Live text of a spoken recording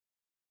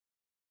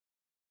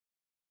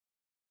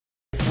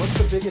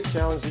What's the biggest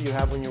challenge that you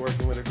have when you're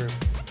working with a group?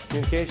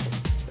 Communication.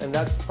 And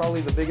that's probably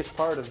the biggest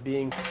part of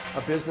being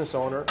a business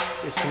owner,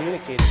 is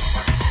communicating.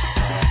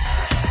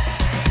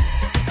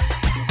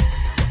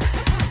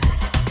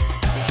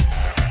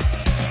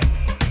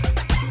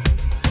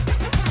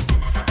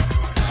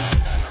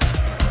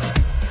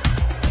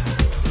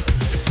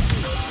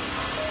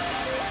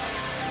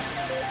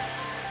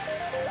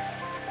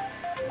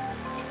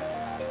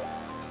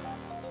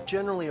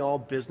 Generally, all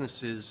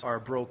businesses are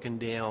broken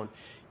down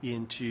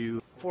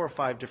into 4 or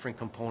 5 different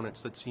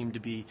components that seem to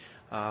be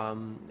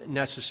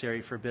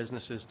necessary for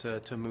businesses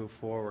to move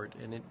forward.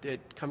 And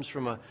it comes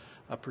from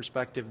a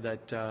perspective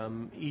that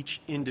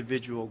each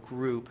individual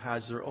group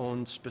has their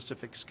own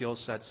specific skill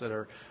sets that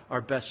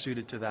are best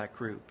suited to that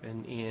group.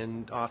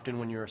 And often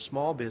when you're a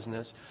small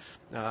business,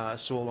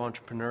 sole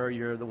entrepreneur,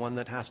 you're the one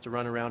that has to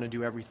run around and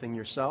do everything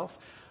yourself.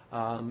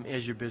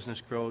 As your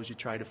business grows, you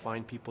try to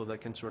find people that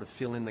can sort of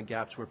fill in the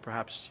gaps where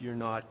perhaps you're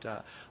not,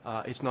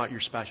 it's not your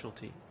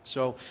specialty.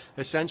 So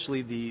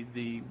essentially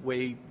the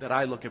way that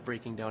I look at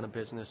breaking down a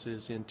business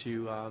is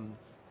into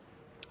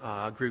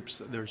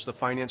groups. There's the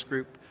finance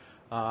group,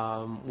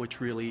 which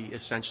really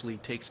essentially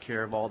takes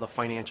care of all the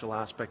financial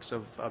aspects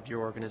of your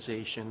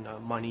organization,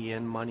 money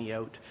in, money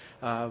out.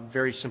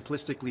 Very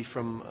simplistically,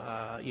 from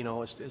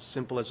as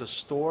simple as a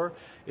store,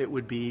 it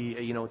would be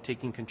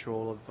taking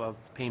control of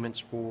payments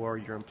for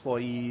your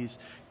employees,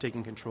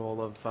 taking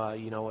control of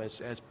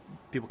as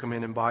people come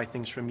in and buy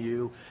things from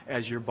you,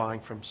 as you're buying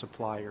from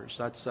suppliers.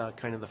 That's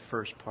kind of the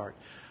first part.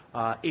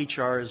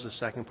 HR is the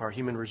second part,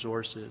 human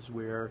resources,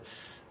 where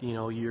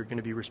you're going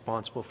to be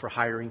responsible for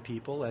hiring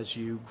people as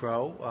you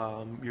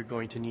grow. You're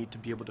going to need to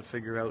be able to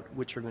figure out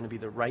which are going to be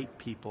the right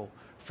people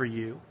for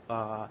you,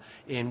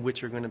 and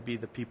which are going to be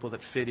the people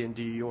that fit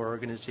into your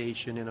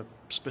organization in a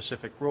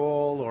specific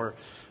role or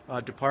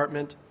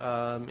department,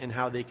 and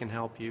how they can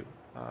help you.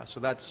 So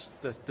that's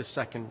the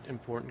second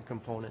important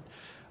component.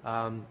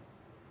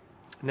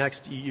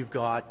 Next, you've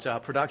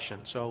got production.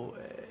 So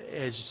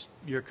as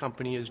your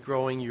company is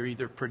growing, you're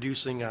either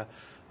producing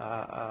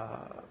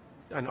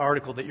an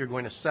article that you're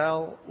going to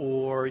sell,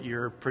 or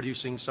you're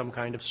producing some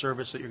kind of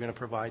service that you're going to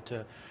provide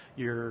to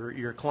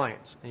your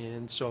clients.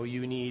 And so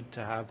you need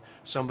to have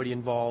somebody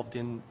involved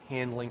in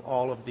handling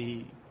all of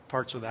the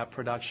parts of that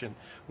production,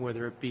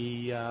 whether it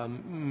be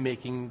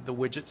making the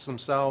widgets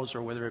themselves,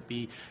 or whether it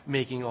be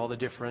making all the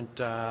different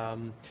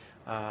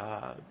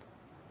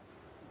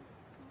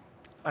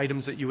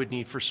items that you would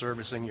need for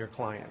servicing your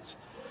clients.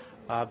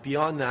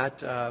 Beyond that,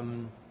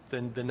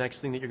 then the next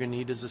thing that you're going to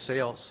need is a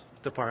sales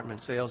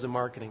department, sales and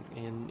marketing,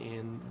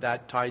 and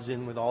that ties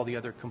in with all the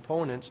other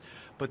components,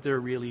 but they're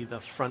really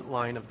the front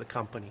line of the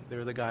company.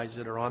 They're the guys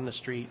that are on the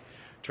street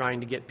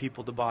trying to get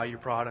people to buy your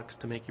products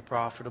to make you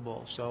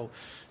profitable. So,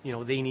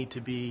 they need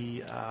to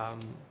be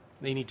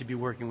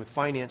working with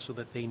finance so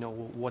that they know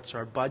what's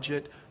our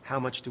budget, how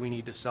much do we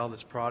need to sell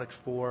this product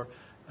for.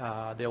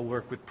 They'll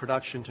work with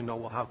production to know,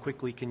 well, how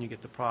quickly can you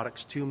get the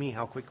products to me?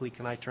 How quickly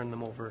can I turn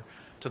them over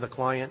to the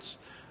clients?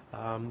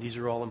 These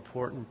are all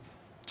important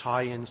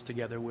tie-ins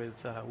together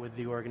with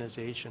the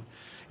organization.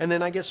 And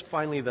then I guess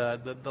finally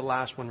the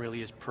last one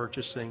really is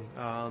purchasing.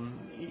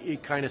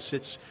 It kind of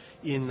sits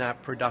in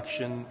that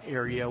production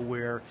area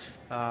where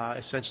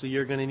essentially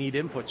you're going to need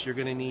inputs. You're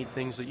going to need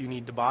things that you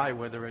need to buy,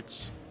 whether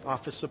it's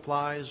office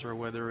supplies or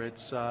whether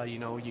it's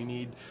you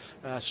need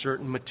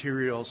certain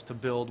materials to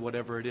build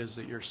whatever it is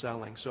that you're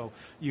selling. So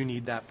you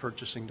need that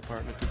purchasing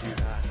department to do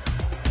that.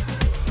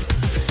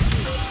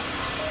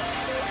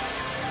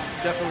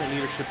 Definitely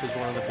leadership is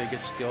one of the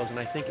biggest skills, and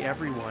I think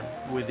everyone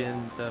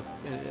within the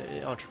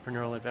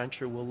entrepreneurial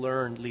adventure will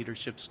learn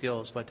leadership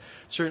skills. But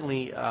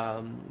certainly,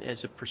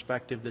 as a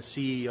perspective, the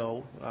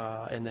CEO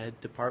and the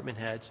department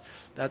heads,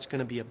 that's going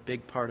to be a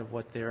big part of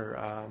what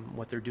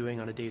they're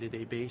doing on a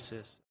day-to-day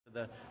basis.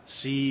 The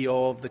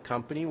CEO of the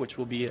company, which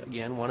will be,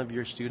 again, one of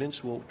your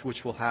students,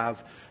 which will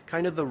have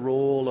kind of the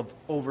role of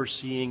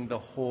overseeing the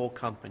whole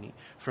company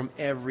from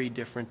every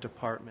different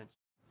department.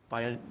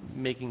 By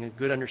making a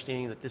good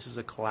understanding that this is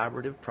a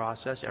collaborative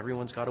process,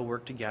 everyone's got to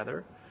work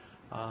together.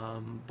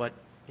 But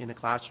in a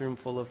classroom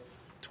full of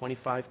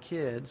 25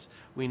 kids,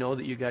 we know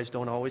that you guys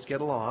don't always get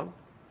along.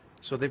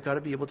 So they've got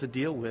to be able to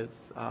deal with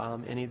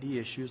any of the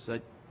issues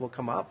that will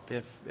come up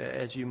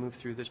as you move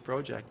through this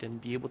project,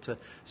 and be able to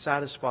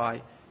satisfy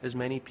as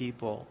many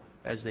people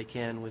as they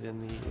can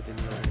within the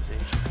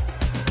organization.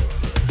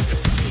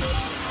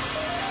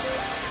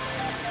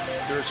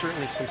 There are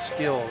certainly some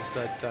skills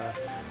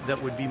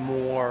that would be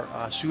more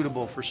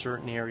suitable for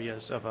certain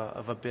areas of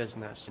a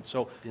business. And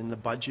so in the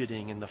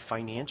budgeting and the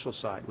financial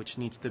side, which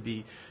needs to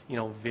be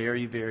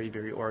very, very,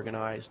 very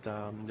organized,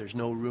 there's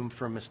no room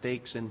for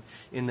mistakes in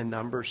the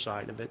number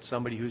side of it.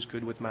 Somebody who's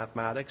good with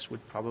mathematics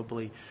would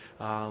probably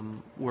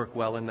work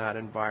well in that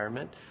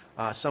environment.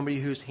 Somebody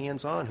who's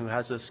hands-on, who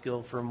has a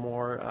skill for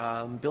more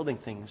building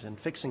things and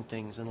fixing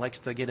things and likes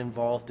to get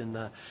involved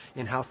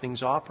in how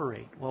things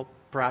operate. Well,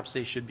 perhaps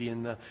they should be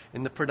in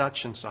the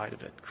production side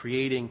of it,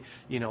 creating,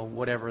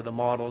 whatever the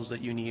models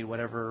that you need,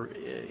 whatever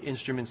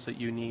instruments that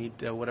you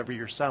need, whatever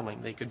you're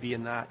selling. They could be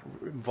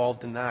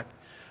involved in that.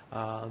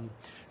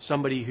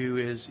 Somebody who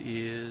is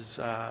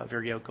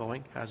very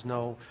outgoing, has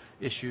no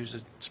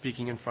issues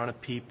speaking in front of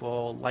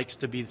people, likes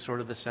to be sort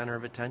of the center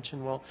of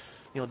attention. Well,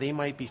 they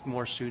might be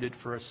more suited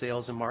for a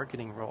sales and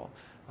marketing role.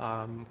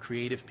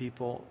 Creative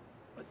people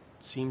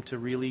seem to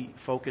really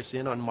focus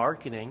in on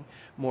marketing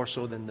more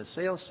so than the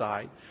sales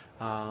side,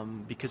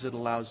 because it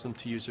allows them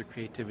to use their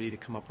creativity to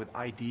come up with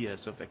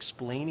ideas of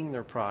explaining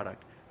their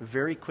product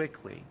very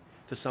quickly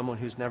to someone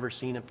who's never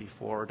seen it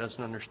before or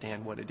doesn't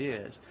understand what it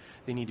is.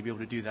 They need to be able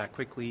to do that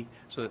quickly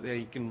so that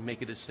they can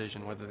make a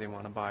decision whether they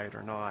want to buy it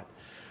or not.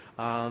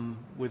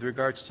 With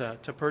regards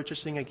to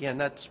purchasing, again,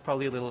 that's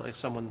probably a little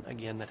someone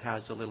again that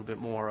has a little bit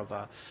more of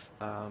a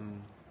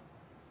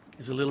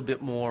is a little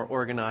bit more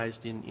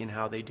organized in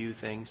how they do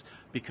things,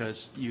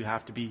 because you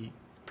have to be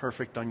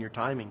perfect on your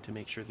timing to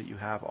make sure that you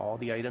have all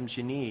the items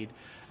you need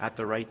at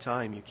the right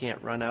time. You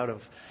can't run out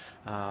of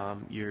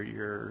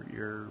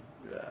your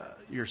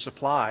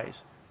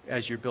supplies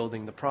as you're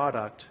building the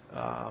product,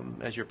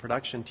 as your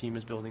production team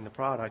is building the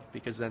product,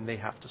 because then they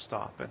have to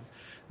stop, and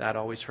that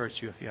always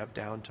hurts you if you have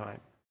downtime.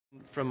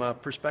 From a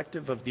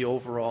perspective of the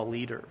overall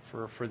leader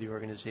for the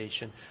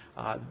organization,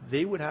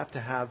 they would have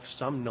to have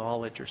some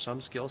knowledge or some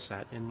skill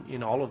set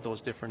in all of those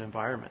different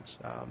environments,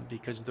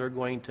 because they're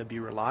going to be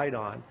relied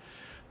on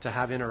to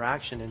have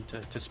interaction and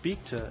to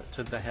speak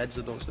to the heads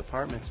of those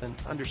departments and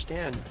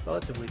understand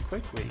relatively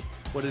quickly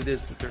what it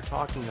is that they're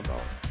talking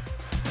about.